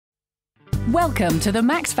Welcome to the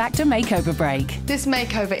Max Factor Makeover Break. This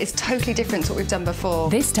makeover is totally different to what we've done before.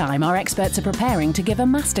 This time our experts are preparing to give a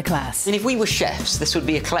masterclass. And if we were chefs, this would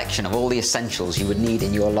be a collection of all the essentials you would need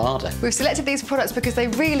in your larder. We've selected these products because they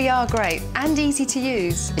really are great and easy to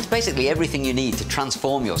use. It's basically everything you need to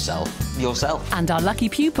transform yourself. And our lucky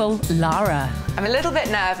pupil, Lara. I'm a little bit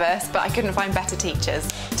nervous, but I couldn't find better teachers.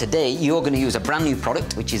 Today, you're going to use a brand new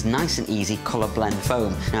product, which is nice and easy colour blend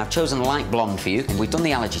foam. Now, I've chosen light blonde for you, and we've done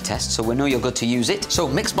the allergy test, so we know you're good to use it. So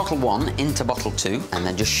mix bottle 1 into bottle 2, and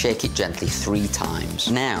then just shake it gently 3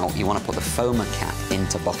 times. Now, you want to put the foamer cap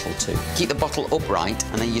into bottle 2. Keep the bottle upright,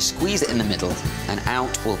 and then you squeeze it in the middle, and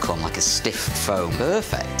out will come like a stiff foam.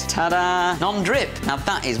 Perfect. Ta-da! Non-drip. Now,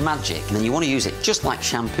 that is magic. And then you want to use it just like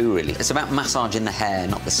shampoo, really. It's about massaging the hair,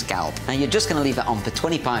 not the scalp. Now, you're just going to leave that on for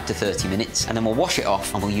 25 to 30 minutes, and then we'll wash it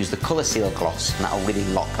off, and we'll use the Colour Seal gloss, and that'll really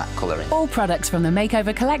lock that colour in. All products from the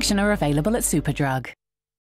Makeover collection are available at Superdrug.